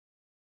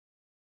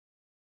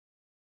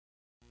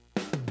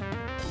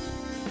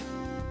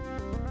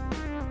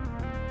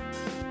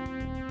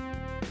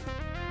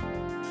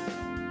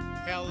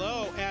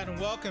Hello and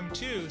welcome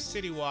to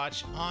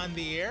Citywatch on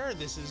the Air.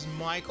 This is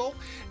Michael,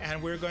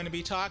 and we're going to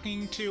be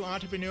talking to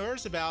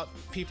entrepreneurs about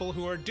people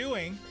who are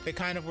doing the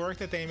kind of work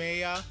that they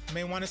may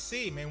want to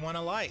see, may want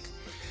to like.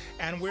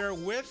 And we're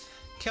with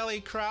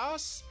Kelly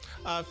Kraus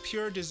of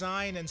Pure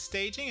Design and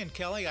Staging. And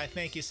Kelly, I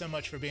thank you so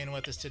much for being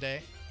with us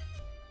today.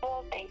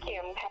 Well, thank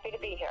you. I'm happy to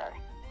be here.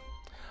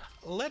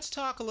 Let's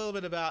talk a little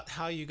bit about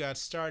how you got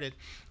started.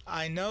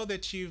 I know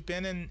that you've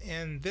been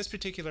in this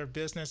particular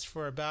business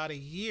for about a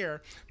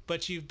year,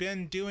 but you've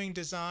been doing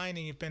design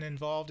and you've been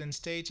involved in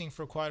staging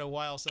for quite a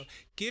while. So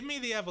give me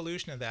the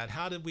evolution of that.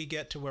 How did we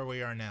get to where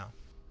we are now?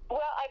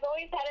 Well, I've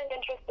always had an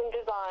interest in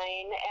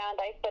design, and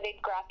I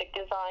studied graphic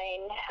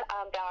design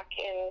back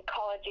in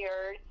college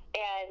years.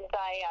 And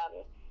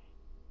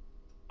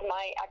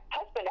my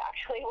ex-husband,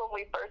 actually, when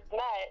we first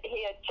met,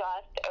 he had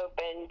just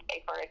opened a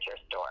furniture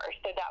store.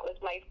 So that was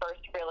my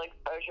first real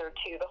exposure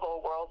to the whole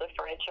world of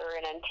furniture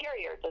and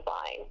interior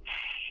design.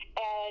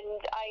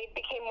 And I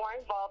became more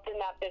involved in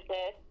that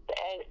business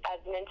as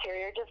an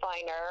interior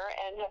designer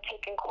and have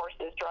taken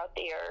courses throughout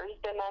the years.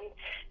 And then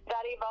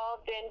that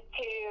evolved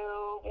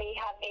into me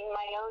having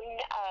my own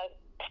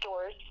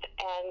stores,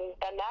 and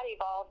then that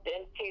evolved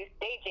into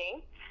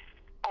staging.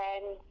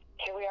 And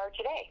here we are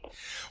today.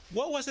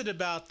 What was it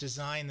about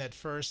design that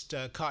first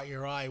caught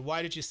your eye? Why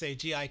did you say,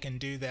 gee, I can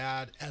do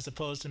that, as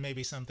opposed to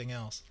maybe something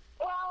else?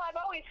 Well, I've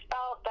always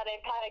felt that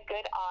I've had a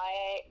good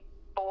eye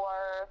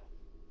for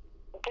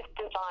just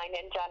design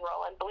in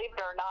general. And believe it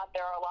or not,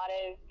 there are a lot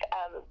of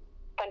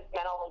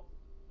fundamentals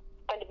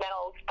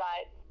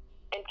that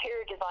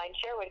interior design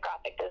share with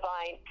graphic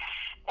design.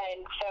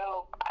 And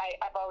so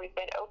I've always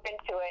been open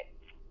to it.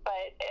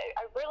 But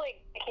I really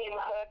became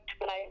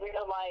hooked when I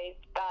realized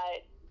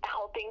that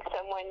helping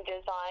someone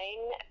design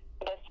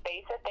the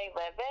space that they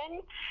live in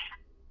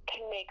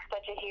can make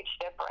such a huge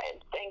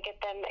difference and get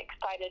them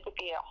excited to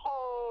be at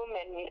home,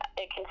 and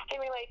it can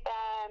stimulate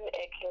them,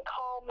 it can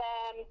calm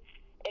them,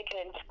 it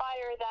can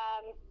inspire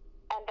them,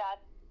 and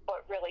that's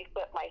what really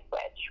flipped my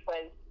switch.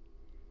 Was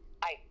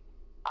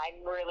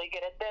I'm really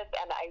good at this,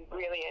 and I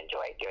really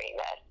enjoy doing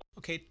this.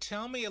 Okay,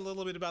 tell me a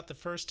little bit about the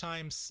first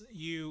time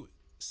you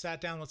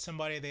sat down with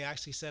somebody, they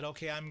actually said,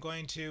 okay, I'm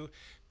going to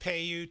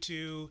pay you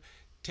to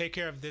take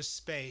care of this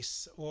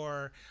space,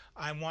 or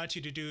I want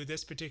you to do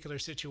this particular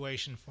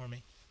situation for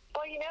me?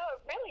 Well, it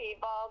really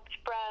evolved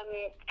from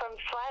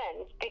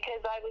friends,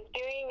 because I was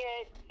doing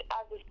it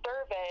as a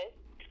service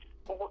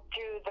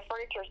to the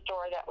furniture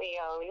store that we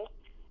owned,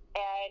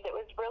 and it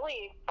was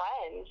really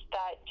friends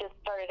that just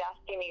started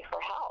asking me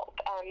for help,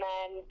 and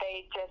then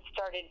they just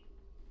started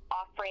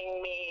offering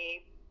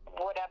me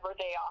whatever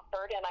they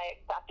offered, and I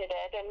accepted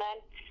it. And then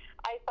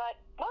I thought,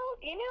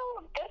 well,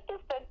 this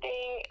is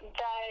something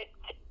that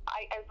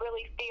I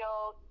really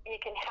feel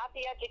you can have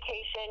the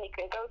education, you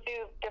can go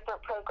through different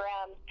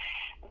programs,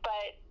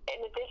 but in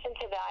addition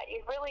to that,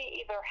 you really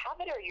either have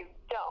it or you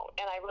don't.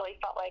 And I really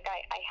felt like I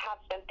have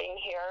something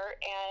here,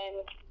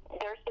 and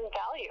there's some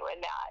value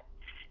in that.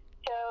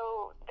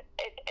 So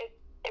it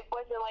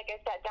wasn't like I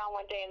sat down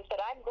one day and said,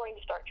 I'm going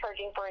to start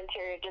charging for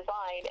interior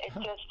design. It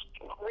just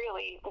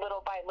really, little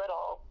by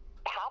little,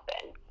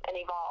 happened and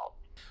evolved.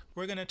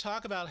 We're going to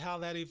talk about how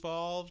that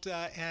evolved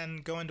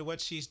and go into what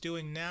she's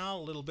doing now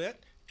a little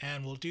bit,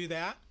 and we'll do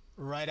that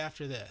right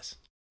after this.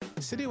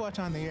 Citywatch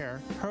on the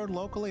Air, heard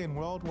locally and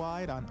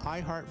worldwide on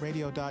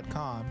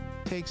iHeartRadio.com,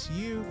 takes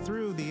you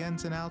through the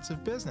ins and outs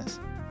of business,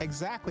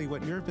 exactly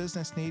what your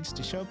business needs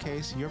to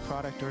showcase your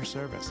product or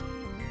service.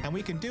 And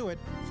we can do it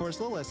for as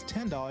little as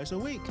 $10 a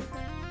week.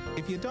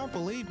 If you don't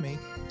believe me,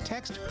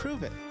 text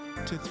PROVE IT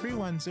to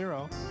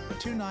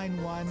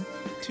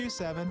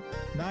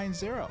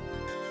 310-291-2790.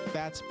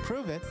 That's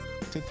PROVE IT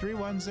to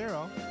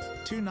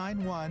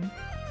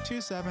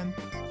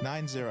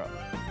 310-291-2790.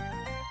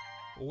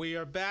 We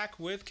are back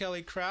with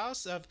Kelly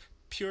Kraus of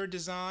Pure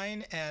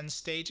Design and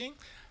Staging.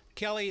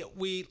 Kelly,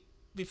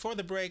 before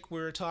the break, we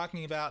were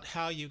talking about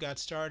how you got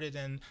started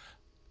and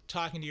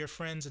talking to your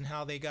friends and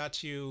how they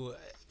got you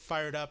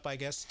fired up, I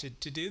guess, to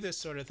do this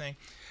sort of thing.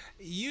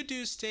 You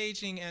do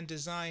staging and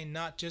design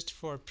not just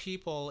for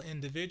people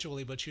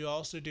individually, but you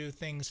also do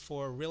things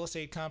for real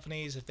estate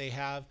companies. If they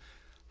have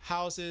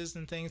houses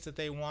and things that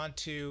they want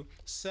to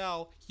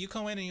sell, you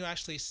go in and you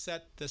actually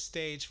set the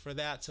stage for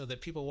that so that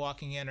people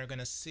walking in are going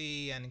to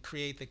see and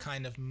create the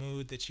kind of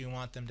mood that you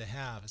want them to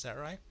have. Is that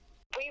right?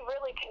 We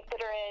really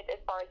consider it, as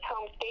far as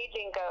home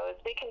staging goes,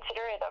 we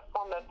consider it a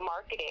form of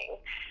marketing.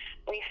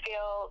 We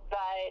feel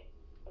that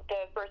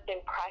the first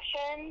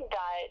impression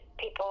that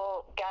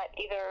people get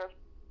either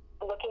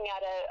looking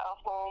at a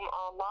home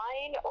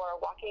online or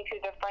walking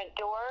through the front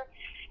door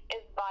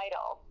is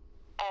vital,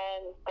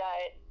 and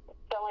that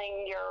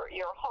selling your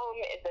home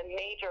is a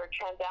major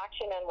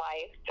transaction in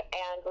life,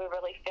 and we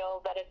really feel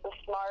that it's a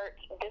smart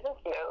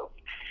business move.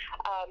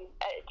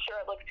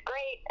 Sure, it looks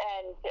great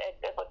and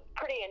it looks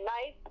pretty and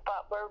nice,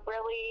 but we're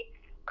really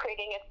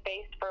creating a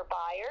space for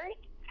buyers,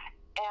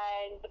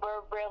 and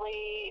we're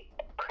really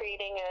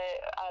creating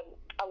a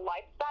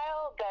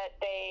lifestyle that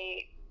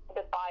the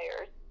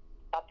buyers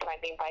that's what I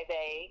mean by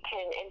they,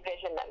 can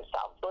envision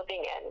themselves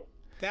living in.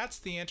 That's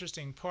the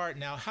interesting part.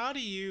 Now, how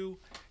do you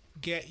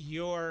get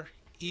your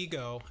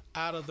ego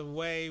out of the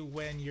way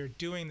when you're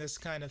doing this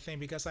kind of thing?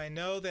 Because I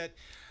know that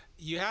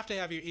you have to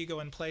have your ego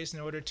in place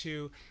in order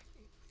to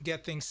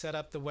get things set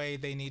up the way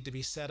they need to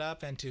be set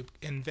up and to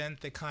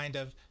invent the kind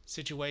of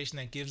situation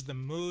that gives the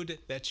mood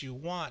that you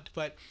want.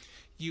 But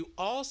you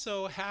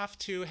also have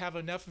to have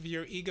enough of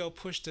your ego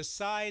pushed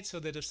aside so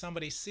that if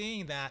somebody's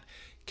seeing that,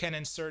 can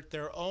insert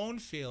their own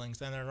feelings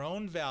and their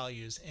own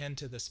values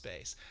into the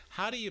space.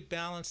 How do you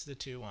balance the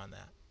two on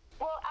that?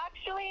 Well,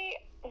 actually,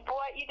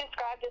 what you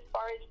described as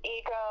far as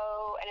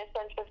ego and a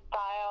sense of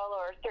style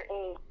or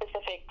certain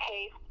specific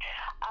taste,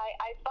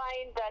 I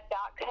find that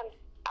comes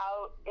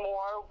out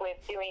more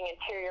with doing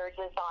interior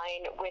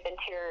design with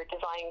interior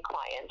design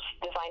clients,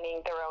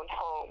 designing their own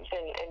homes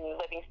and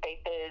living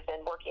spaces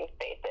and working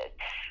spaces.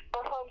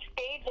 For home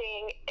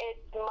staging,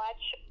 it's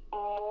much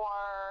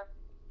more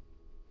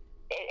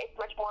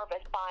of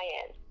a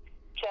science.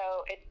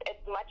 So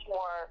it's much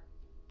more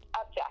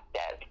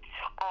objective.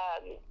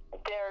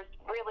 There's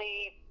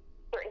really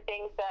certain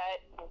things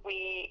that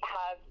we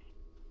have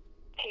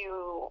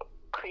to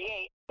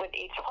create with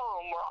each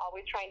home. We're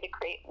always trying to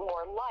create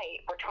more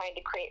light. We're trying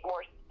to create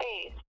more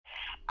space.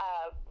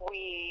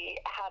 We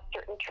have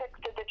certain tricks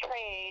of the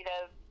trade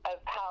of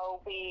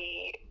how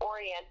we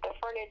orient the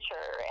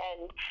furniture,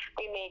 and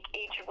we make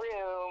each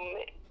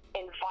room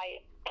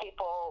invite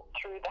people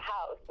through the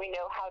house. We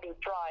know how to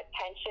draw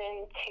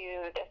attention to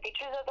the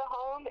features of the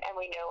home, and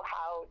we know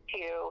how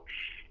to,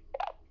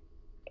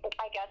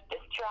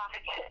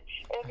 distract,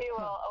 if you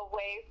will,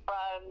 away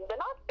from the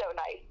not so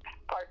nice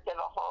parts of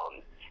a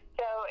home.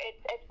 So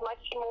it's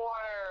much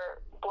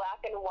more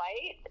black and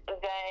white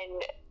than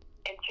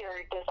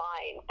interior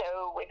design.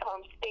 So with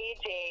home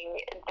staging,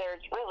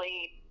 there's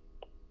really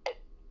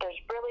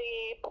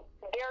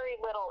very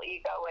little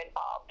ego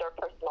involved or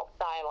personal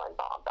style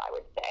involved, I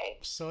would say.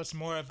 So it's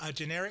more of a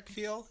generic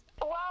feel?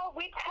 Well,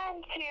 we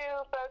tend to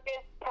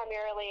focus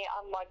primarily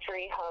on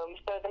luxury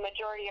homes. So the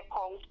majority of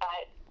homes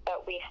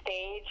that we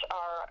stage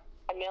are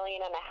 $1.5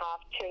 million,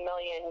 $2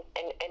 million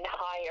and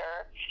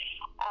higher.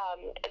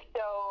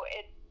 So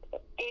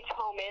each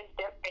home is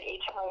different.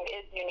 Each home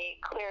is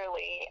unique,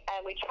 clearly,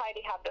 and we try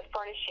to have the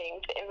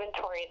furnishings, the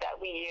inventory that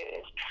we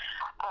use,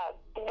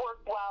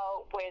 work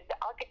well with the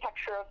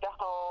architecture of the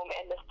home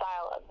and the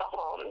style of the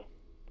home.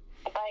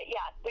 But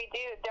yes, we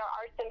do. There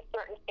are some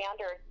certain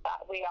standards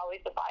that we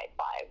always abide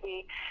by.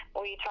 We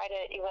try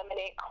to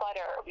eliminate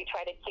clutter. We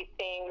try to keep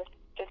things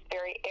just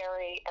very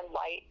airy and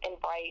light and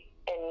bright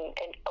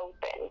and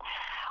open.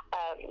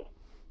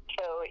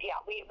 So yeah,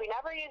 we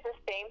never use the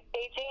same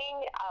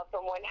staging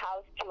from one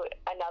house to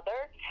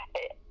another.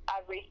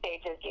 Every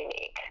stage is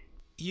unique.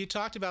 You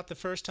talked about the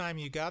first time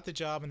you got the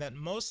job and that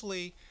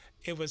mostly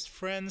it was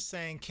friends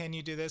saying, can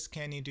you do this,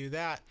 can you do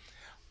that?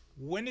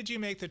 When did you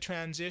make the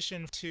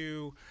transition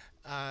to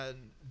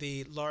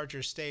the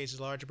larger stage,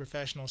 the larger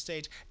professional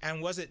stage?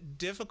 And was it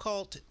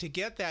difficult to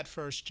get that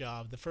first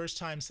job? The first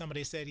time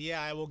somebody said,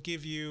 yeah, I will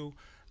give you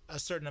a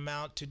certain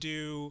amount to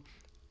do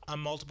a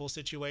multiple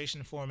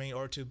situation for me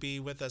or to be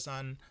with us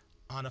on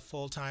a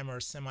full-time or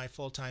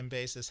semi-full-time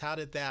basis. How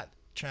did that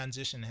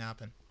transition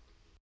happen?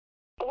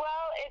 Well,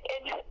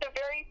 the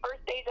very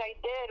first stage I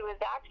did was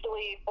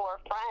actually for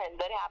a friend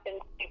that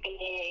happens to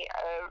be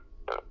a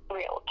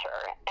realtor,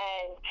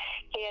 and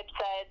he had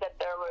said that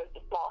there was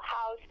a small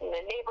house in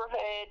the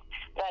neighborhood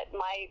that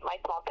my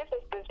small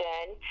business was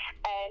in,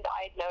 and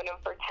I'd known him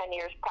for 10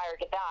 years prior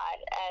to that,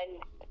 and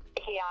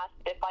he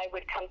asked if I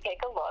would come take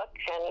a look,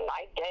 and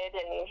I did,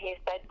 and he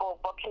said, well,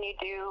 what can you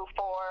do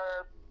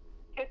for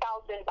 $2,000?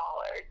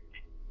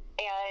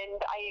 And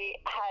I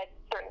had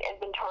certain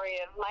inventory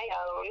of my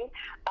own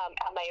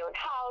at my own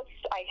house.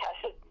 I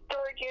had a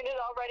storage unit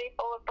already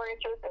full of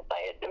furniture since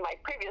I had, in my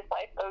previous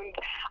life, owned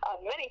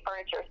many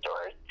furniture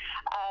stores.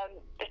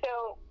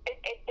 So it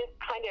just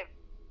kind of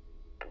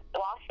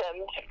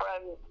blossomed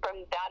from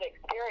that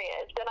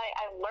experience. And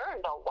I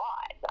learned a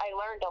lot.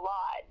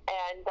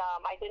 And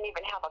I didn't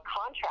even have a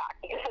contract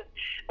because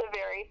the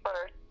very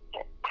first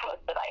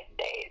house that I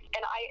staged.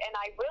 And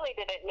I really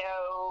didn't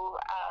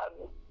know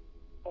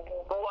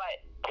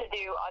what to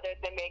do other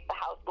than make the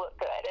house look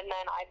good. And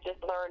then I've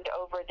just learned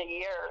over the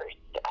years,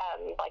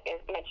 like I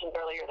mentioned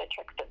earlier, the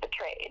tricks of the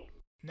trade.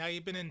 Now,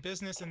 you've been in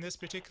business in this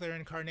particular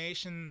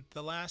incarnation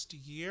the last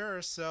year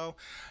or so.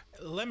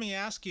 Let me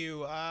ask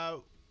you,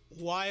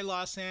 why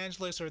Los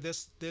Angeles or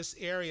this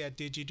area?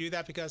 Did you do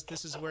that because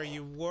this is where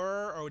you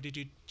were, or did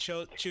you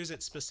choose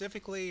it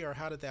specifically, or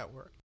how did that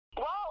work?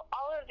 Well,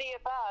 all of the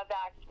above,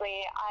 actually.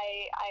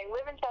 I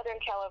live in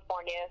Southern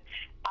California.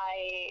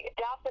 I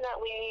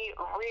definitely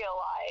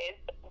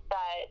realized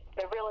that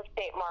the real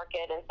estate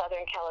market in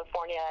Southern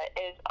California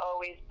is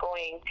always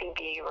going to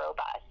be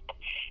robust.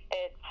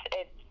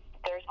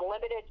 There's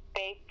limited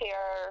space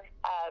here.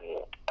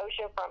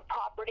 Oceanfront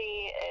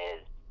property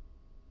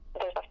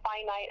there's a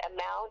finite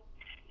amount,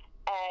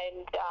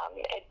 and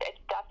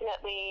it's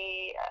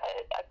definitely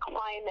a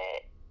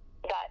climate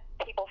that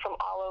people from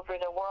all over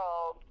the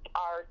world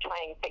are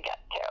trying to get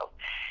to.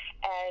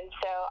 And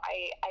so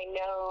I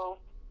know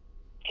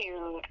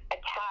to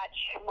attach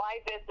my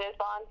business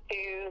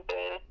onto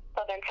the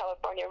Southern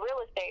California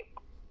real estate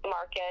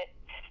market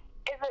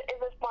is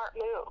a smart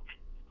move.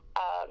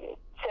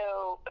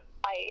 So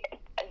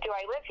do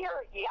I live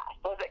here? Yes.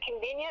 Was it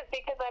convenient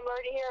because I'm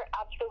already here?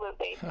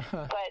 Absolutely.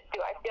 But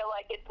do I feel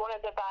like it's one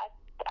of the best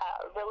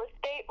real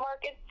estate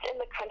markets in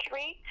the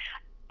country?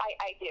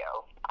 I do.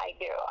 I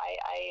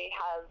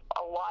have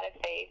a lot of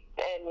faith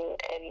in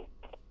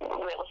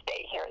real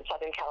estate here in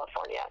Southern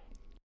California.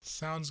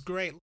 Sounds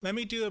great. Let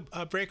me do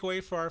a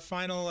breakaway for our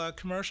final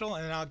commercial,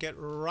 and then I'll get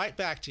right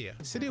back to you.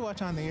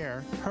 Citywatch on the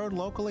Air, heard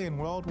locally and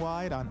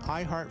worldwide on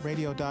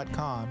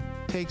iHeartRadio.com,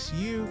 takes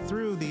you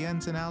through the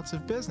ins and outs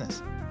of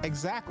business,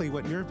 exactly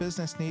what your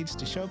business needs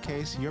to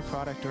showcase your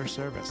product or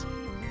service.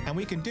 And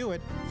we can do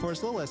it for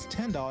as little as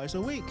 $10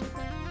 a week.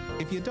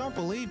 If you don't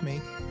believe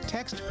me,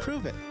 text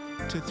PROVE IT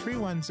to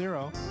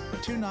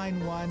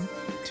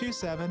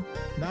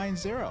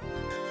 310-291-2790.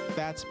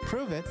 That's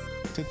PROVE IT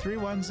to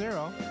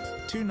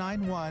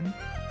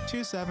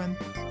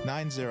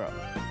 310-291-2790.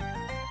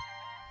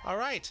 All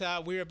right,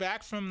 we are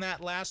back from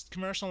that last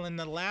commercial. In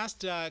the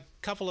last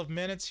couple of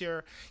minutes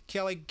here,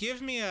 Kelly,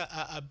 give me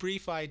a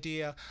brief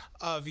idea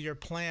of your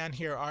plan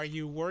here. Are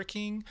you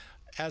working,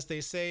 as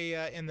they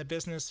say in the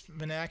business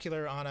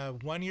vernacular, on a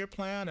one-year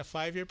plan, a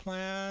 5-year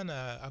plan,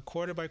 a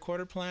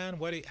quarter-by-quarter plan?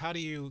 How do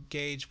you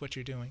gauge what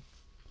you're doing?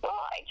 Well,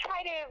 I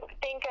try to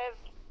think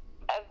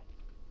of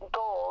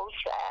goals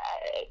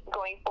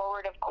going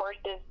forward, of course,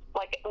 is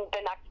like the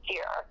next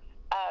year.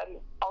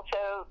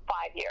 Also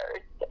 5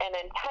 years. And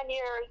in 10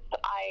 years,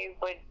 I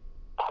would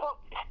hope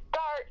to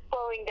start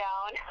slowing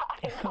down.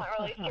 I'm not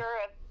really sure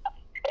if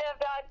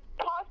that's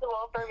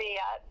possible for me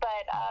yet.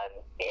 But,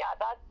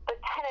 that's the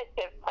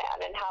tentative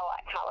plan and how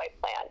I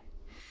plan.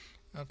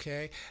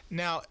 Okay.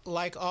 Now,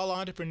 like all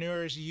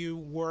entrepreneurs, you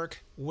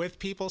work with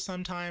people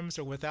sometimes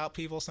or without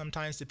people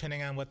sometimes,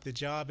 depending on what the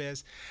job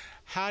is.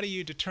 How do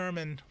you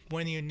determine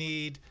when you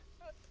need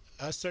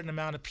a certain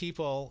amount of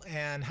people,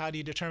 and how do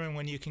you determine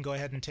when you can go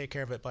ahead and take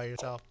care of it by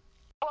yourself?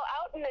 Well,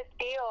 out in the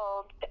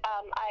field,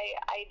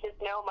 I just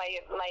know my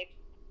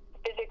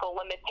physical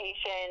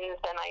limitations,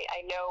 and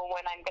I know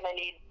when I'm going to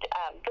need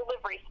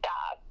delivery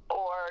staff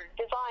or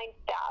design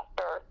staff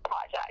for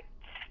projects.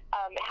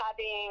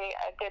 Having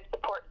a good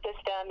support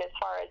system as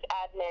far as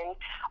admin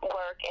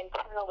work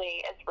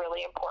internally is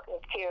really important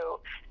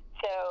too.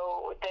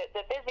 So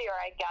the busier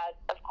I get,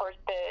 of course,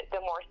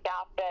 the more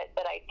staff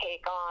that I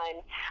take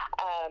on,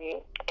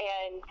 and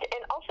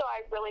also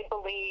I really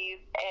believe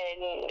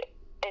in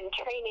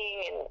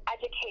training and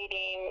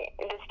educating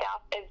the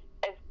staff as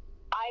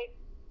I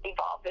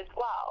evolve as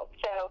well.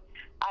 So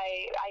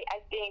I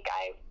think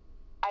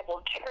I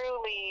will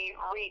truly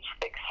reach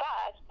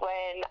success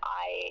when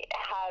I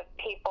have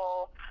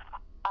people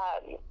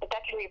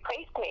that can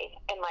replace me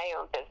in my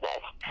own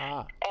business.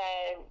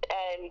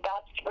 And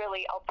that's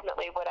really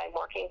ultimately what I'm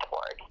working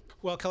toward.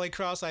 Well, Kelly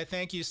Kraus, I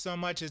thank you so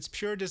much. It's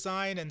Pure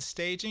Design and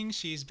Staging.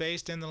 She's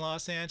based in the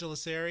Los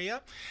Angeles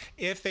area.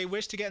 If they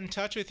wish to get in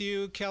touch with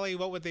you, Kelly,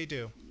 what would they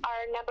do?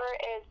 Our number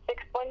is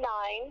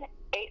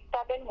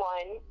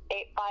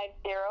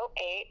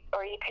 619-871-8508,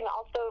 or you can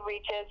also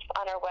reach us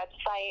on our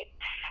website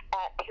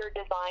at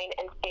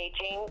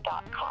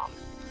puredesignandstaging.com.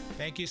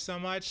 Thank you so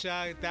much.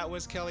 That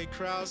was Kelly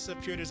Kraus of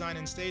Pure Design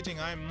and Staging.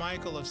 I'm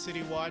Michael of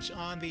Citywatch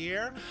on the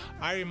Air.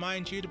 I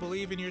remind you to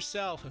believe in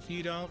yourself. If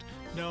you don't,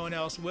 no one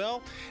else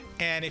will.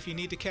 And if you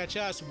need to catch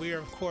us, we are,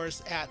 of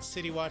course, at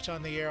Citywatch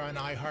on the Air on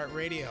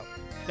iHeartRadio.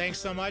 Thanks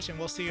so much, and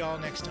we'll see you all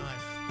next time.